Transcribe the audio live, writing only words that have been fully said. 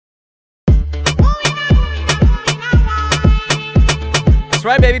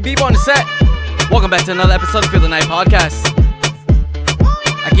That's right, baby. Bebo on the set. Welcome back to another episode of Feel the Night Podcast.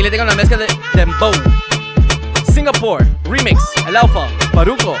 Aquí le tengo una mezcla de Dembow, Singapore, Remix, El Alfa,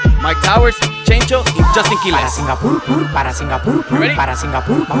 Faruko, Mike Towers, Chencho y Justin Quiles. Para Singapur, para Singapur, para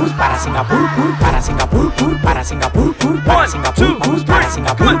Singapur, vamos para Singapur, para Singapur, para Singapur, para Singapur, vamos para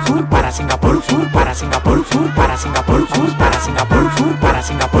Singapur, para Singapur, para Singapur, para Singapur, vamos para Singapur, para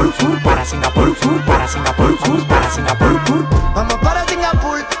Singapur, para Singapur, para Singapur, vamos para Singapur. Vamos para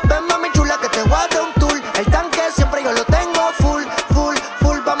Singapur, ven mami chula que te voy a dar un tour. El tanque siempre yo lo tengo full, full,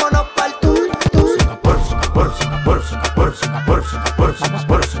 full, vámonos pa'l tour, tour. Singapur, Singapur, Singapur, Singapur, Singapur, Singapur, vamos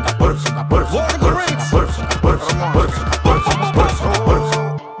por Singapur, Singapur, Singapur, Singapur, Singapur, Singapur, Singapur, vamos por Singapur.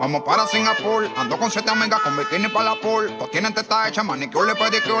 Vamos para Singapur, ando con 7 amigas con bikini para la pool. Pues tienen teta hecha, manicure y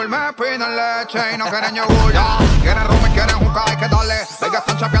pedicure. Me piden leche y no quieren yogur. Ya, quieren rum y quieren jugar, hay que darle. Ellas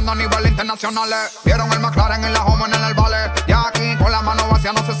están chapeando a nivel internacional. Vieron el McLaren en la home en el vale. Ya aquí con la mano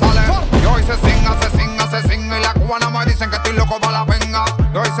vacía no se sale. Yo hoy se singa, se singa, se singa. Y la cubana me dicen que estoy loco para la venga.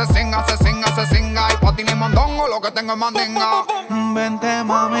 Yo hoy se singa, se singa, se singa. Y pa' ti ni mondongo, lo que tengo es mandinga. Vente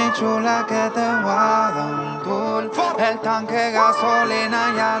mami chula que te voy a dar un tour. El tanque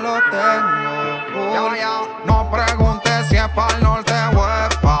gasolina ya lo tengo full. Ya, no preguntes si es pa'l norte o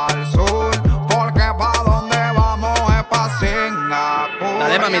es pa'l sur. Porque pa' donde vamos es pa' Singapur.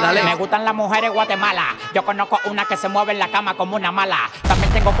 Dale, mami, dale. Me gustan las mujeres Guatemala. Yo conozco una que se mueve en la cama como una mala.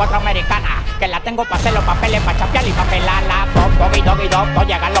 También tengo 4 americanas que la tengo para hacer los papeles, para chapear y para pelarla. Doggy, doggy, dog,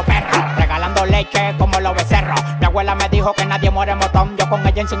 llegan los perros regalando leche como los becerros. Mi abuela me dijo que nadie muere en motón. Yo con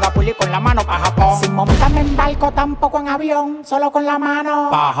ella en Singapur y con la mano pa' Japón. Sin montarme en barco, tampoco en avión, solo con la mano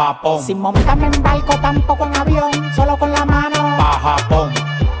pa' Japón. Sin montarme en barco, tampoco en avión, solo con la mano pa' Japón.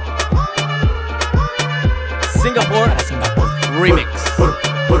 Singapore, Remix.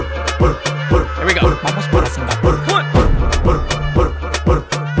 Here we go. Vamos para Singapur.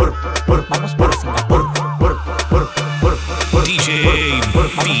 Vamos para Singapur. DJ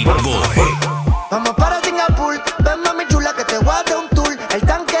B-Boy. Vamos para Singapur, ven mami chula que te voy a dar un tour. El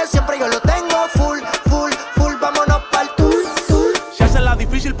tanque siempre yo lo tengo full, full, full, vámonos pa'l tour, tour. Se hace la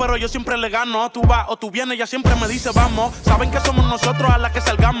difícil, pero yo siempre le gano. Tú vas o tú vienes, ella siempre me dice vamos. Saben que somos nosotros a la que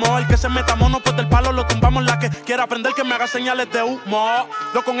salgamos. El que se meta mono, pues del palo lo tumbamos. La que quiera aprender que me haga señales de humo.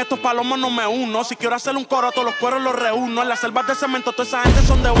 Yo con estos palomos no me uno. Si quiero hacer un coro, a todos los cueros los reúno. En las selvas de cemento, toda esa gente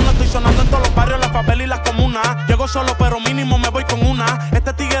son de uno. Estoy sonando en todos los barrios, las favelas y las comunas. Llego solo, pero mínimo me voy con una.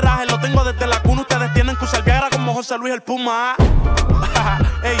 Este tigueraje lo tengo desde la cuna. Ustedes tienen que usar Viagra como José Luis el Puma.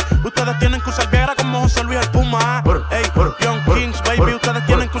 Ey, ustedes tienen que usar Viagra como José Luis el Puma. Ey, Young Kings, baby, ustedes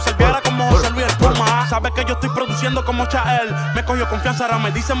tienen que usar Viagra como José Luis el Puma. Sabes que yo estoy produciendo como Chael. Me cogió confianza, ahora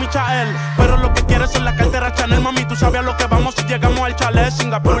me dice mi Chael. Pero lo que quieres es la cartera Chanel, mami. Tú sabes a lo que vamos si llegamos al chalet.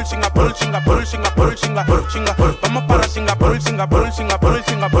 Singapur, Singapur, Singapur, Singapur, Singapur, Singapur. Vamos para Singapur, Singapur, Singapur,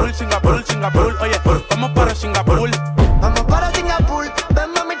 Singapur, Singapur, Singapur. Oye, vamos para Singapur. Vamos para Singapur,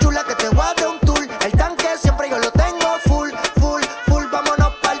 ven mami chula que te voy a dar un tour. El tanque siempre yo lo tengo full, full, full,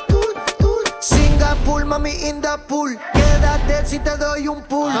 vámonos pa'l tour, tour. Singapur, mami in the pool. Quédate si te doy un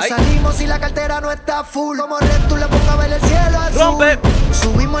pool. Nos salimos si la cartera no está full. Como Red tú le pongo a ver el cielo azul. Rompe.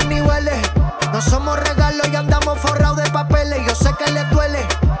 Subimos niveles, no somos regalos y andamos forrados de papeles. Yo sé que les duele,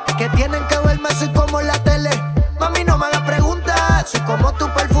 que tienen que verme, soy como la tele. Mami no me hagas preguntas, soy como tu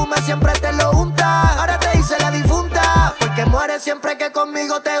perfume, siempre te lo untas. Ahora te hice la difunta, porque mueres siempre que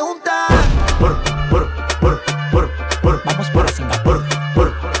conmigo te juntas. Vamos para Singapur.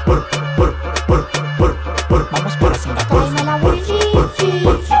 Vamos para Singapur.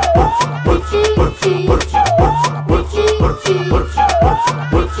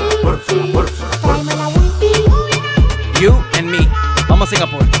 You and me. Vamos a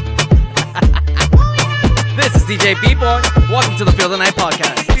Singapur. This is DJ B-Boy. Welcome to the Feel the Night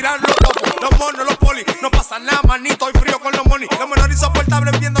Podcast. Tiran los locos, los monos, los polis. No pasa nada, manito, hay frío con los money. Los menores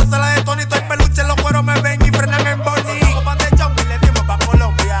insoportables viéndose la de Tony. Estoy peluche, los cueros me ven y frenan en boni. Sacamos pan de chon y le dimos pa'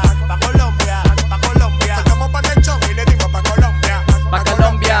 Colombia. Pa' Colombia, pa' Colombia. Sacamos pan de chon y le dimos pa' Colombia. Pa'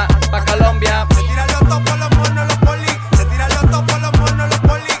 Colombia, pa' Colombia. Se tiran los topos, los monos, los polis. Se tiran los topos, los monos, los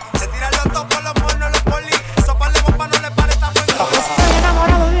polis. Se tiran los topos, los monos, los polis. Eso para el bomba no le pare esta Estoy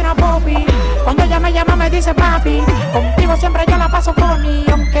enamorado de una popi. Cuando ella me llama me dice papi. Contigo siempre yo la paso funny.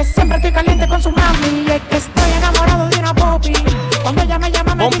 Aunque siempre estoy caliente con su mami. Es que estoy enamorado de una popi. Cuando ella me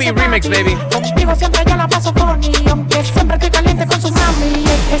llama me Bumpy dice remix, papi. baby. Contigo siempre yo la paso funny. Aunque siempre estoy caliente con su mami.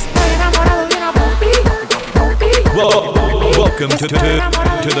 Es que estoy enamorado de una popi. Welcome to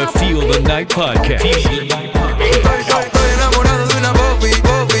the Feel the Night Podcast. Estoy enamorado de una Bobby.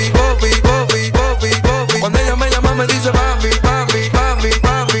 Cuando ella me llama me dice papi.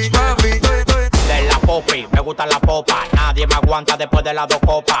 De la popi, me gusta la popa. Nadie me aguanta. aguanta después de las 2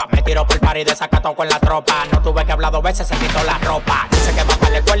 copas. Me tiro por el party desacato con la tropa. No tuve que hablar 2 veces, se quitó la ropa. Dice que va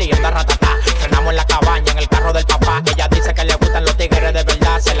para la escuela y anda ratatá. Frenamos en la cabaña, en el carro del papá. Ella dice que le gustan los tigres de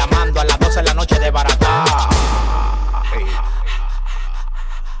verdad. Se la mando a las 12 de la noche de barata.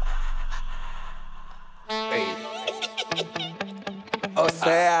 O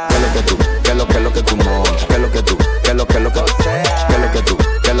sea, ¿qué es lo que tú, qué es lo que tú montas? ¿Qué es lo que tú, qué es lo que tú, qué es lo que tú,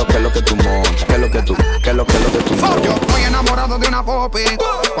 qué es lo que tú montas? ¿Qué es lo que tú, qué es lo que tú montas? Yo estoy enamorado de una popi.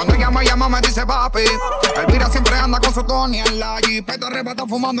 Cuando ella me llama me dice papi. Elvira siempre anda con su Tony en la jipeta arrebata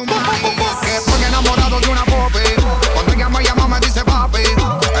fumando un mari. Que estoy enamorado de una popi. Cuando ella me llama me dice papi.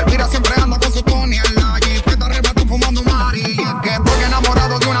 Elvira siempre anda con su Tony en la jipeta arrebata fumando un mari. Que estoy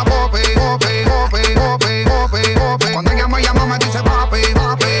enamorado de una popi. Cuando ella me llama me dice papi. estoy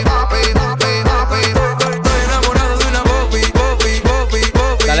enamorado de una popi.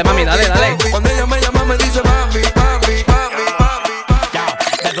 Dale, mami, dale. Cuando ella me llama me dice papi. Yo,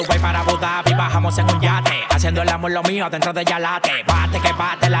 de Dubai para Abu Dhabi bajamos en un yate. Haciendo el amor lo mío dentro de Yalate. Bate que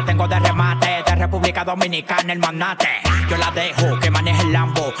bate, la tengo de remate. De República Dominicana el manate. Yo la dejo que maneje el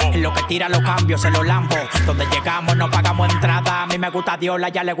Lambo. En lo que tira los cambios se los lambo. Donde llegamos no pagamos entrada. A mí me gusta Diola,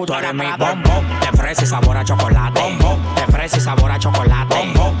 ya le gusta la mi bombón. De fresa y sabor a chocolate. Bombón. De fresa y sabor a chocolate.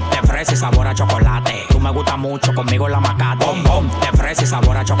 Bombón. De fresa y sabor a chocolate. Tú me gusta mucho, conmigo la macate. Bombón. De fresa y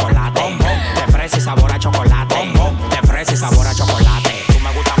sabor a chocolate. Bombón. De fresa y sabor a chocolate. Bombón. De fresa y sabor a chocolate. Tú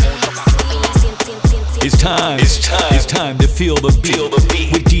me gusta mucho. It's time to feel the beat with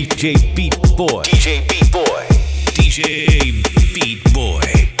DJ Beat Boy.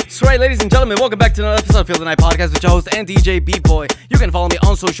 That's right, ladies and gentlemen, welcome back to another episode of Feel the Night Podcast with your host and DJ Beat Boy. You can follow me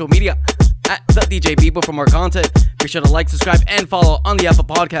on social media at the DJ Beat Boy for more content. Be sure to like, subscribe, and follow on the Apple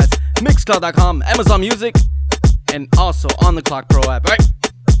Podcast, Mixcloud.com, Amazon Music, and also on the Clock Pro app. All right.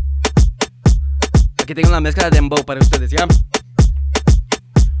 Aquí tengo una mezcla de dembow para ustedes, ¿ya?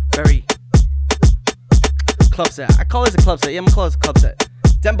 Very club set. I call this a club set. Yeah, I'm gonna call this a club set.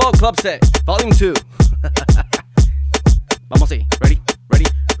 Dembow Club Set, Volume 2. Vamos ahí. Ready.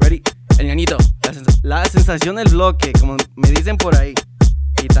 El ñañito. La sensación del bloque, como me dicen por ahí.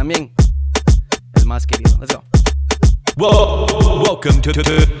 Y también el más querido. Let's go. Welcome to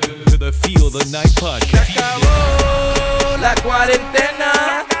the Feel the Night Podcast. Se acabó la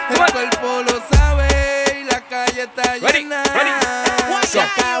cuarentena. El cuerpo lo sabe y la calle está llena. Se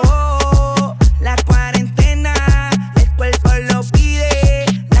acabó la cuarentena. El cuerpo lo pide.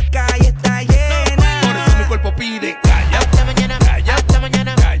 La calle está llena. Por eso mi cuerpo pide. Calla, hasta mañana. Calla, hasta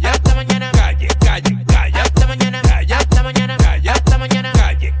mañana. Calla, hasta mañana. Calle, hasta mañana. Calla, hasta mañana. Calla, hasta mañana.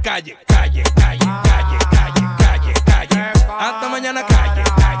 Calle. Hasta mañana calle.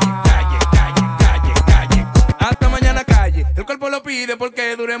 Hasta mañana calle. El cuerpo lo pide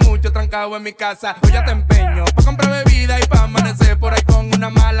porque duré mucho trancado en mi casa. Hoy ya te empeño pa' comprar bebida y pa' amanecer por ahí con una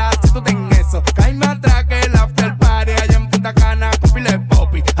mala. Si tú ten eso, caíme atrás que el after party allá en Punta Cana con pile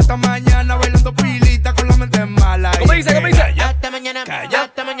popi. Hasta mañana bailando pilita con la mente mala. ¿Cómo dice? Hasta mañana. Calla,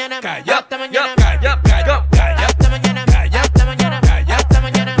 hasta mañana. calla, hasta mañana. calla, Go. Hasta mañana. Hasta mañana. Hasta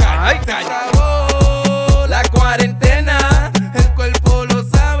mañana. Ay. Se acabó la cuarentena. El cuerpo lo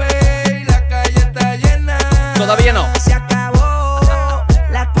sabe y la calle está llena. Todavía no. Se acabó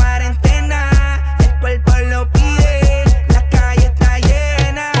la cuarentena. El cuerpo lo pide. La calle está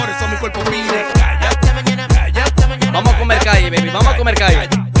llena. Por eso mi cuerpo pide. Calla, Hasta mañana. calla, hasta mañana. Vamos a comer calle, baby. Vamos a comer calle.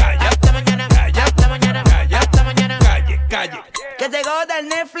 Calla, Hasta mañana. Hasta mañana. Hasta mañana. calle. Que te goda el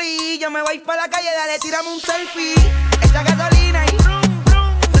Netflix. Yo me voy pa' la calle, dale, tírame un selfie. Echa gasolina y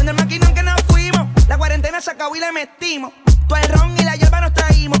prende el maquinón que nos fuimos. La cuarentena se acabó y le metimos. Todo el ron y la hierba nos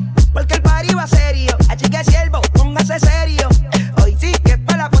traímos. Porque el party va serio. Así que siervo, póngase serio. Hoy sí que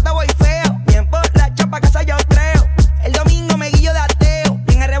pa' la foto voy feo. Bien por la chapa casa yo creo. El domingo me guillo de ateo.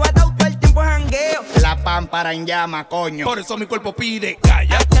 Bien arrebatado todo el tiempo jangueo. La pámpara en llama, coño. Por eso mi cuerpo pide.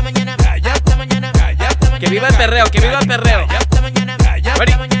 Calla, Hasta mañana. calla, Hasta mañana. calla, hasta mañana. Que viva el perreo, que viva el perreo. Hasta mañana. Calla,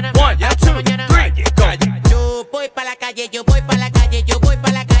 Ready? Hasta mañana. 1, Hasta 2, mañana. 3, go. Yo voy pa' la calle, yo voy pa' la calle, yo voy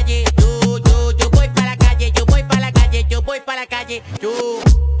pa' la calle. Yo voy pa' la calle, yo voy pa' la calle, yo voy pa' la calle. Yo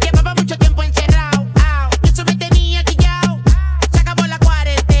llevaba mucho tiempo encerrado, y eso me tenía quillao. Se acabó la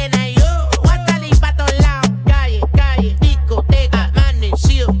cuarentena y yo voy a salir pa' todos lados. Calle, discoteca,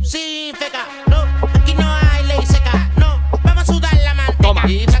 amanecido, sin feca. No, aquí no hay ley seca. No, vamos a sudar la manteca. Toma.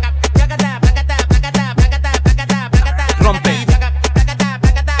 Y placata. Rompe.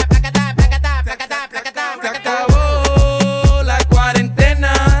 Se acabó la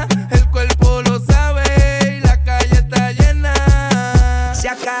cuarentena. El cuerpo lo sabe y la calle está llena. Se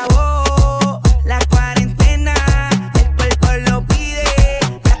acabó la cuarentena. El cuerpo lo pide.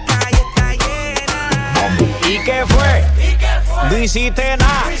 La calle está llena. ¿Y qué fue? hiciste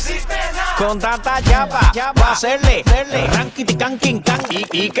nada. Con tanta chapa, pa' hacerle ranking, can, can.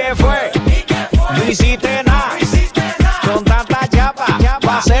 ¿Y qué fue? No hiciste nada. Con tanta chapa,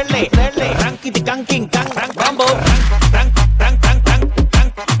 pa' hacerle ranking, can, can. Rambo.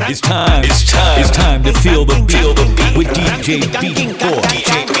 It's time to feel the beat with DJ Beat Boy.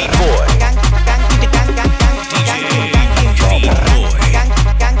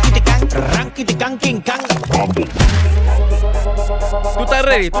 ¿Tú estás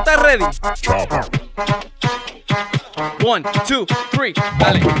ready? ¿Tú estás ready? 1, 2, 3,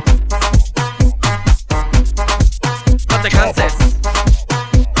 dale. No te canses.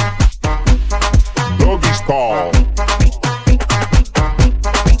 Doggy Style.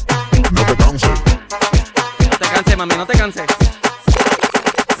 No te canses. No te canses, mami, no te canses.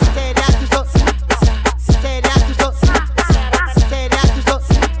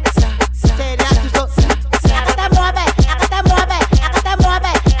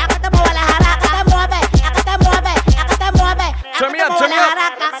 Turn me up, turn me up.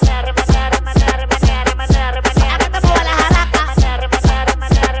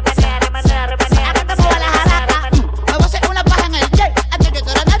 Me voy a hacer una paja en el jet. Antes que tú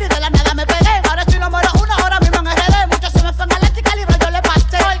eras nadie, de la nada me pegué. Ahora soy número 1, ahora mismo en RD. Muchos se me fueron a la chica libre, yo le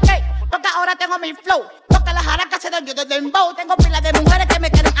pasé. ¿Por qué? Porque ahora tengo mi flow. Porque las jaracas se dan yo desde el dembow. Tengo pilas de mujeres que me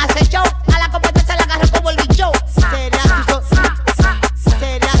quieren hacer show. A la competencia la agarré como el bicho.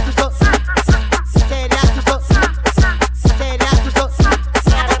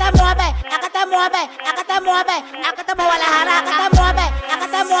 Acá te mueve la jaraca, acá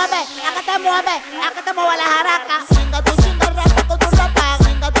te mueve la jaraca. Singa tu chinga rapa con tu rapa,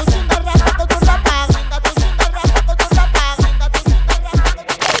 singa tu chinga rapa con tu rapa, singa tu chinga rapa con tu rapa, singa tu chinga rapa.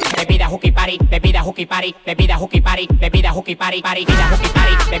 Bebida hooky party, bebida hooky party, bebida hooky party, bebida hooky party, bebida hooky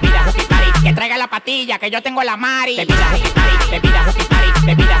party, bebida hooky party. Que traiga la patilla, que yo tengo la mari. Bebida hooky party, bebida hooky party,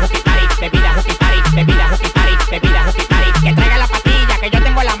 bebida hooky party, bebida hooky party, bebida hooky party, bebida hooky party. Que traiga la patilla, que yo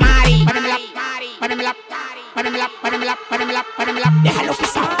tengo la mari. Párenmela, párenmela, párenmela, párenmela, párenmela, párenmela. Déjalo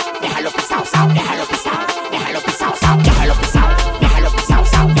pisado, déjalo pisado, déjalo pisado, déjalo pisado, déjalo pisado, déjalo pisado,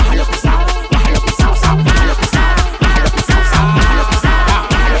 déjalo pisado, déjalo pisado, déjalo pisado, déjalo pisado, déjalo pisado.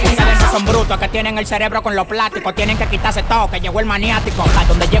 Ustedes son brutos que tienen el cerebro con los plásticos. Tienen que quitarse todo, que llegó el maniático. A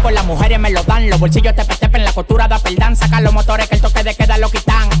donde llego las mujeres me lo dan. Los bolsillos tepe en la costura da perdán. Sacan los motores que el toque de queda lo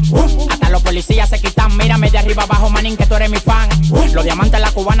quitan. Hasta los policías se quitan. Mírame de arriba abajo, manín, que tú eres mi fan. Los diamantes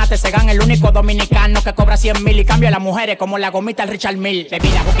la cubana te cegan. El único dominicano que cobra 100,000 y cambio a las mujeres como la gomita el Richard Mille.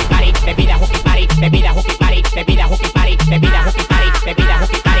 Bebida hooky party, bebida hooky party, bebida hooky party, bebida hooky party, bebida hooky party, bebida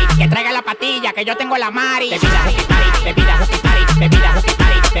hooky party. Que traiga la patilla, que yo tengo la mari. Bebida hooky party, bebida hooky party, bebida hooky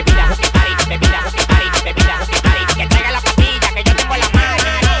party, bebida hooky party, bebida hooky party, bebida hooky party. Que traiga la patilla, que yo tengo la mari.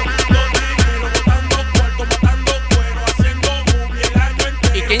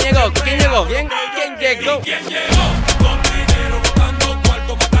 ¿Y quién llegó? ¿Quién llegó? ¿Quién llegó? ¿Quién llegó? Con dinero, botando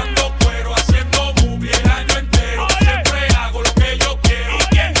cuarto, matando cuero, haciendo movie el año entero. Siempre hago lo que yo quiero. ¿Y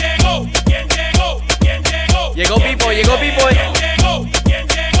quién llegó? ¿Quién llegó? ¿Quién llegó? Llegó Pipo, llegó Pipo. ¿Quién llegó? ¿Quién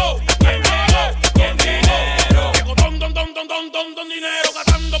llegó? ¿Quién llegó? Con dinero. Llegó don dinero,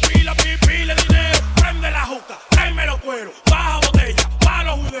 gastando pila de dinero. Prende la juca, tráeme los cueros, baja botella, pa'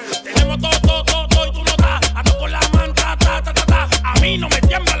 los juderos. Tenemos todo y tú no estás. Ando con la manta, ta. A mí no me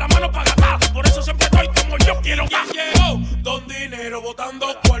tiembla la mano pa' gastar. Por eso siempre estoy como yo quiero. ¿Quién llegó? Don dinero, botando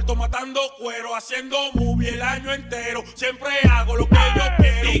cuarto, matando cuero, haciendo movie el año entero. Siempre hago lo que yo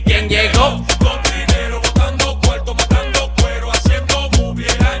quiero. ¿Y quién llegó? Don dinero, botando cuarto, matando cuero, haciendo movie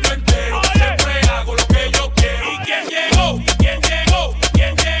el año entero. Siempre hago lo que yo quiero. ¿Y quién llegó? ¿Quién llegó?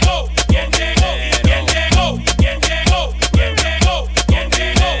 ¿Quién llegó? ¿Quién llegó? ¿Quién llegó? ¿Quién llegó? ¿Quién llegó? ¿Quién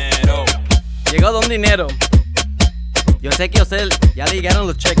llegó? Llegó Don Dinero. Yo sé que a ustedes ya le llegaron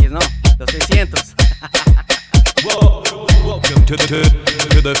los cheques, ¿no? Los 600. Welcome to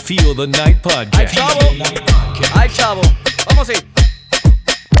the Feel the Night podcast. Ay, chavo. Vamos a ir.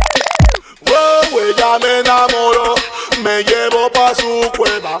 Ella me enamoró, me llevó pa' su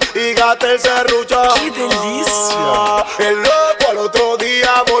cueva y gasté el serrucho. ¡Qué delicia! El loco al otro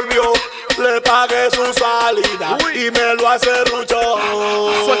día volvió, le pagué su salida y me lo acerruchó.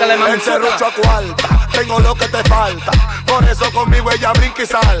 Suéltale, mami, el serrucho a cuarta, tengo lo que te falta. Por eso conmigo ella brinca y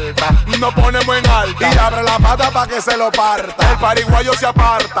salta. Nos ponemos en alta y abre la pata pa' que se lo parta. El pariguayo se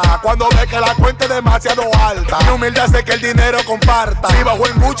aparta cuando ve que la cuenta es demasiado alta. Mi humildad hace que el dinero comparta. Si bajo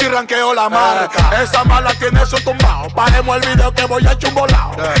en Gucci ranqueo la marca. Esa mala tiene su tumbao. Paremos el video que voy a echar un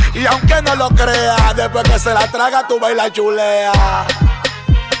volao. Y aunque no lo creas, después que se la traga tú vas y la chulea.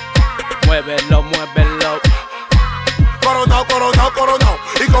 Muévelo, muévelo. Coronao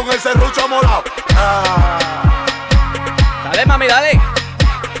y con el serrucho morado. Dale, mami, dale.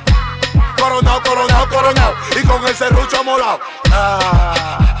 molao.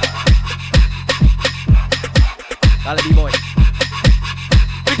 Dale, B-boy.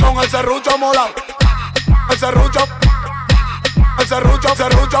 Y con el serrucho molao. El serrucho. El serrucho,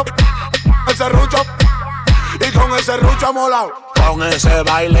 serrucho. El serrucho. Y con el serrucho molao. Con ese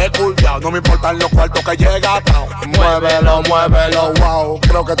baile curviao, no me importan los cuartos que llega. Muévelo, muévelo, wow.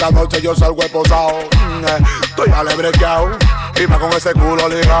 Creo que esta noche yo salgo esposado. Estoy alebrequeado y más con ese culo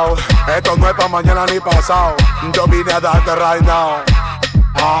ligado. Esto no es pa' mañana ni pasado. Yo vine a darte right now.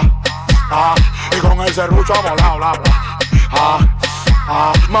 Y con el serrucho molao, la bla.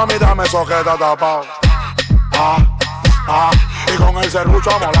 Mami, dame eso que está tapado. Y con el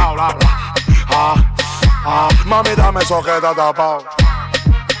serrucho molao, la bla. Mami, dame eso que está tapado.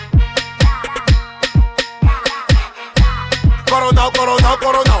 Coronao, coronao,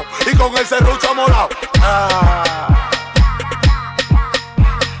 coronao. Y con el serrucho molao.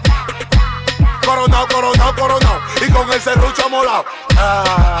 Coronao, coronao, coronao. Y con el serrucho molao.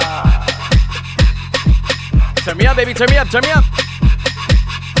 Turn me up, baby, turn me up, turn me up.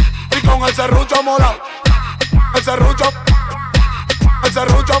 Y con el serrucho molao. El serrucho. El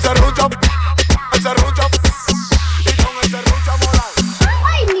serrucho, serrucho. El serrucho. Y con el serrucho molao.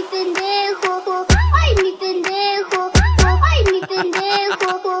 Ay, mi pendejo. Ay, mi pendejo. Ay, mi pendejo.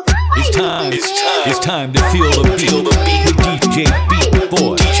 It's time to feel the beat with DJ Beat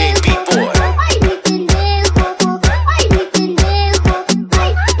Boy. DJ Beat Boy.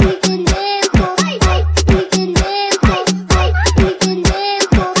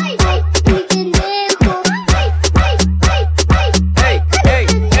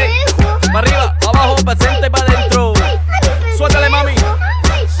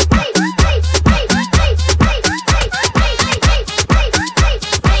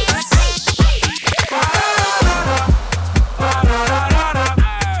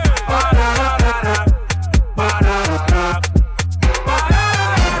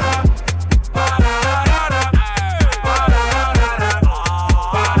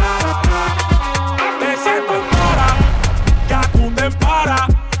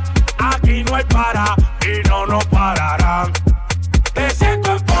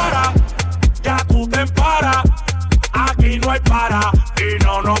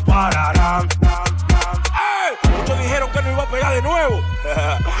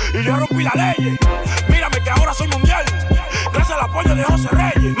 Y yo rompí la ley. Mírame que ahora soy mundial. Gracias al apoyo de José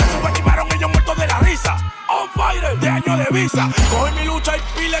Reyes. Me subestimaron ellos muertos de la risa. On fire, de años de visa. Cogí mi lucha y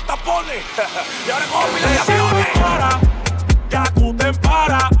pile tapones. Y ahora cojo pile de aviones. Ya tú te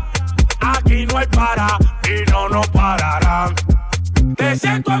paras. Aquí no hay para. Y no nos pararán. Te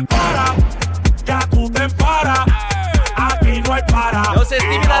siento en para. Ya tú te paras. Aquí no hay para. No se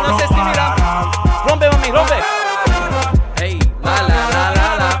estimula, no se estimula. Rompe, mami, rompe. Hey, la la la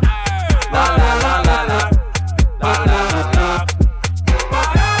la la. La la la la la. La la la la.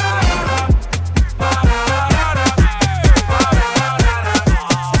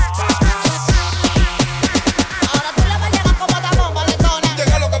 Ahora tú le vas a llegar como tapón, boletona.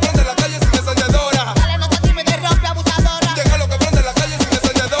 Llega lo que prende la calle sin ensayadora. Dale, no te tímide, rompe, abusadora. Llega lo que prende la calle sin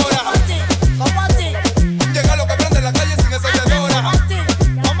ensayadora. ¿Cómo así? ¿Cómo así? Llega lo que prende la calle sin ensayadora. ¿Cómo así?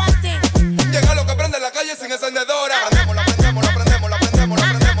 ¿Cómo así? Llega lo que prende la calle sin ensayadora.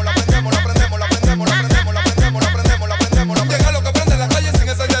 Llega lo que prende la calle sin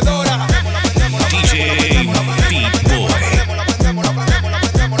ensayadora. DJ Beat Boy.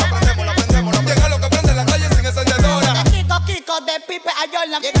 Llega lo que prende la calle sin ensayadora. Kiko, de Pipe a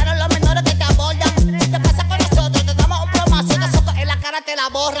Jordan. Llegaron los menores que te abordan. ¿Qué te pasa con nosotros? Te damos un plomazo, nosotros en la cara te la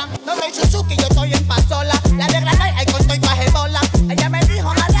borran. No me Suzuki, yo estoy en pasola. La de Granada, ahí con todo y baje bola. Ella me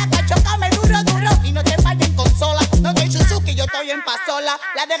dijo, Maraca, chocame duro, duro. Y no te vayas en consola. No soy Suzuki, yo estoy en pasola.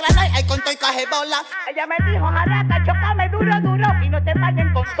 La de Granada, ahí con todo y caje bola. Ella me dijo, Maraca, chocame duro, duro. Y no te vayas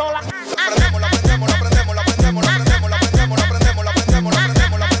en consola.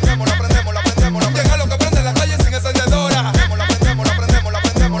 Llega lo que prende la calle sin ensayadora.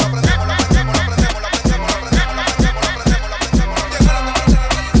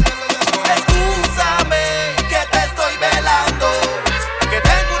 Excúsame que te estoy velando, que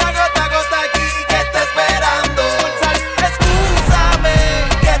tengo una gota aquí que está esperando. Excúsame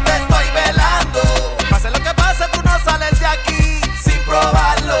que te estoy velando, pase lo que pase tú no sales de aquí sin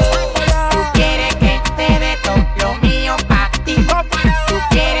probarlo. Tú quieres que te dé todo lo mío pa' ti. Tú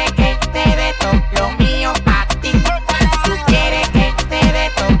quieres que te dé todo lo mío pa' ti. Tú quieres que te dé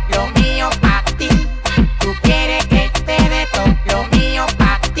todo lo mío pa' ti. Tú quieres que te dé todo lo mío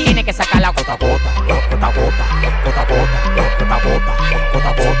pa' ti. Tienes que sacar la gota a gota, gota a gota, gota a gota, gota a gota,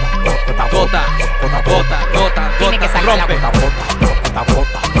 gota a gota, gota a gota, Gota, gota, Tienes que gota, sacar la rompe. gota a gota, gota a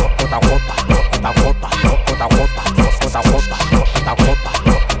gota, gota a gota, gota a gota, gota a gota, gota a gota.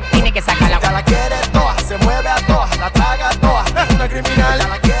 criminal, ya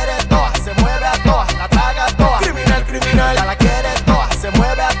la quiere toa, se mueve a toa, la traga toa. criminal, criminal, Ya la quiere toa, se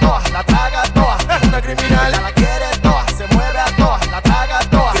mueve a toa, la traga toa. es una criminal, Ya la quiere toa, se mueve a toa, la traga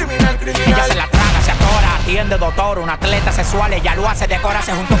toa. criminal, Ella criminal. se la traga, se atora, atiende doctor, un atleta sexual, ella lo hace, decora,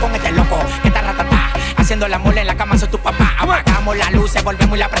 se juntó con este loco, que está ratatá, haciendo la mole en la cama, soy tu papá, apagamos la luz,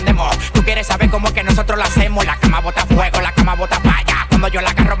 volvemos y la prendemos, tú quieres saber cómo es que nosotros lo hacemos, la cama bota fuego, la cama bota falla, cuando yo la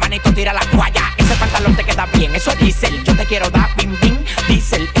agarro manito tira la toalla, ese pantalón te queda bien, eso es diésel, yo te quiero dar bim bim,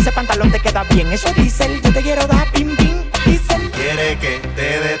 diésel, ese pantalón te queda bien, eso es diésel, yo te quiero dar bim bim, diésel. Quiere que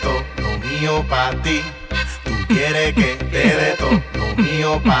te dé todo lo mío pa' ti. Tú quieres que te dé todo lo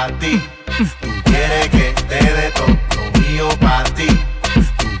mío pa' ti. Tú quieres que te dé todo lo mío pa' ti.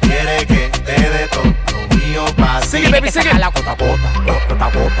 Tú quieres que te dé todo lo mío pa' ti. Sigue, baby, sigue. La gota gota, gota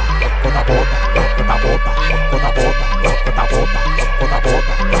gota, gota gota, gota gota, gota gota, gota gota, gota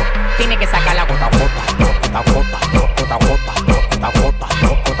gota. Tiene que sacar la gota gota, gota gota, gota gota, gota gota,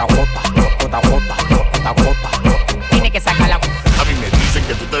 gota gota, gota gota, gota gota. Tiene que sacar la gota. A mí me dicen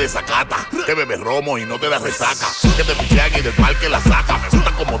que tú te desacatas, que bebes romo y no te das resaca, que te pichean y del parque la saca. Me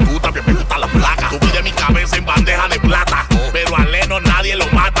gusta como tú, también me gusta la placa. Tú pides mi cabeza en bandeja de plata, pero a Leno nadie lo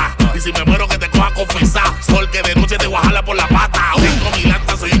mata. Y si me muero que te coja a confesar, porque de noche te voy a jalar por la pata. Tengo mi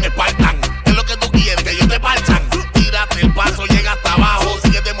lanza, soy un Spartan. ¿Qué es lo que tú quieres? Que yo te parchan. Tírate el paso, llega hasta abajo.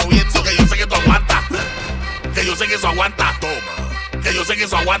 Síguete moviendo, que yo sé que tú aguantas. Que yo sé que eso aguanta. Toma. Que yo sé que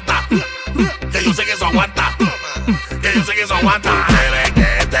eso aguanta. Que yo sé que eso aguanta. Que yo sé que eso aguanta. Tú quieres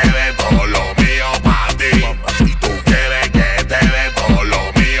que te dé todo lo mío pa' ti. Y tú quieres que te dé todo lo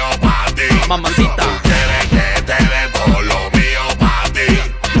mío pa' ti. Mamacita. Tú quieres que te dé todo lo mío pa' ti.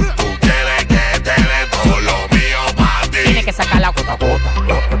 Tú quieres que te dé todo lo mío pa' ti. Tiene que sacar la gota gota,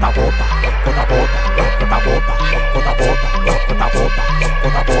 gota gota, gota gota, gota gota, gota gota, gota gota,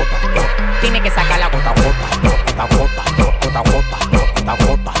 gota gota. Tiene que sacar la gota gota, gota gota, gota gota, gota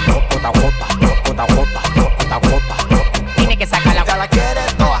gota, gota gota, gota gota, gota gota. Tiene que sacar la Ya la quiere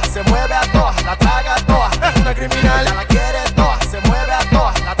toa, se mueve a toa, la traga toa. Es una criminal, Ya la quiere toa, se mueve a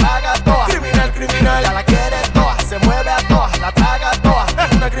toa, la traga toa. criminal, criminal, Ya la quiere toa, se mueve a toa, la traga toa.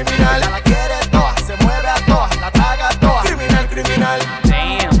 es una criminal, Ya la quiere toa, se mueve a toa, la traga toa. criminal, criminal.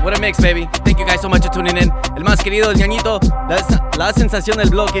 Damn, what a mix, baby. Thank you guys so much for tuning in. El más querido, el ñañito, la sensación del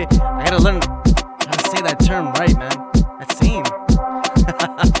bloque. I gotta learn how to say that term right, man. That scene.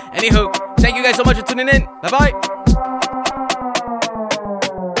 Anywho, thank you guys so much for tuning in. Bye bye.